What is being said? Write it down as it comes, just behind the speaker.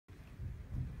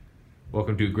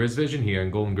Welcome to Grizz Vision here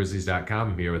on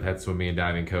GoldenGrizzlies.com. I'm here with head swimming and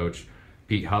diving coach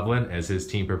Pete Hovland as his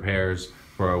team prepares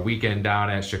for a weekend down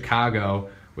at Chicago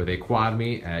with a quad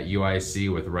meet at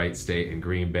UIC with Wright State and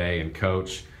Green Bay. And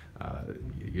coach,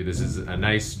 this is a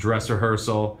nice dress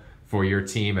rehearsal for your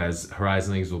team as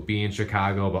Horizon Leagues will be in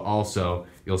Chicago, but also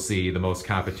you'll see the most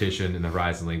competition in the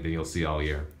Horizon League than you'll see all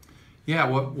year. Yeah,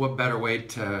 what better way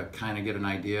to kind of get an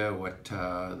idea what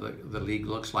the league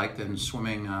looks like than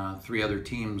swimming three other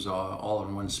teams all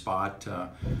in one spot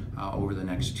over the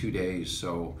next 2 days.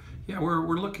 So yeah,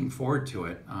 we're looking forward to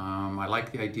it. I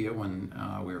like the idea when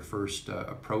we were first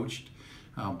approached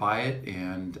by it,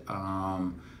 and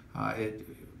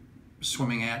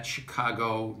swimming at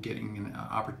Chicago, getting an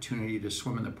opportunity to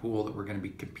swim in the pool that we're going to be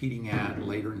competing at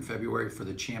later in February for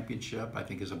the championship, I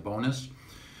think is a bonus.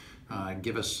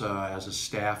 Give us as a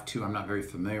staff too. I'm not very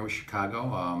familiar with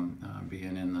Chicago,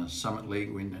 being in the Summit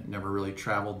League. We never really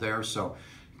traveled there, so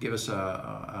give us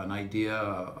an idea,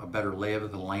 a better lay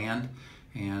of the land,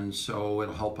 and so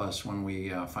it'll help us when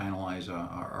we finalize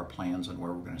our plans on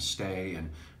where we're going to stay and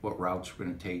what routes we're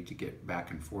going to take to get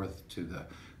back and forth to the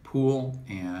pool.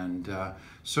 And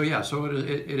so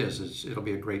it'll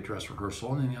be a great dress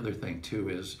rehearsal. And then the other thing too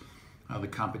is the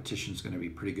competition's going to be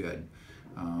pretty good.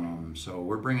 So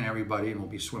we're bringing everybody, and we'll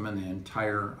be swimming the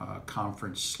entire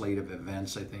conference slate of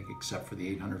events, I think, except for the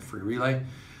 800 free relay.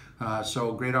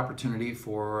 So great opportunity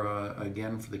for,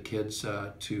 again, for the kids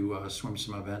to swim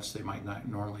some events they might not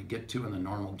normally get to in the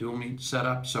normal dual meet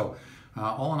setup. So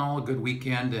all in all, a good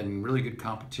weekend and really good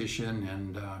competition,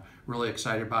 and really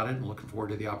excited about it and looking forward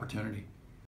to the opportunity.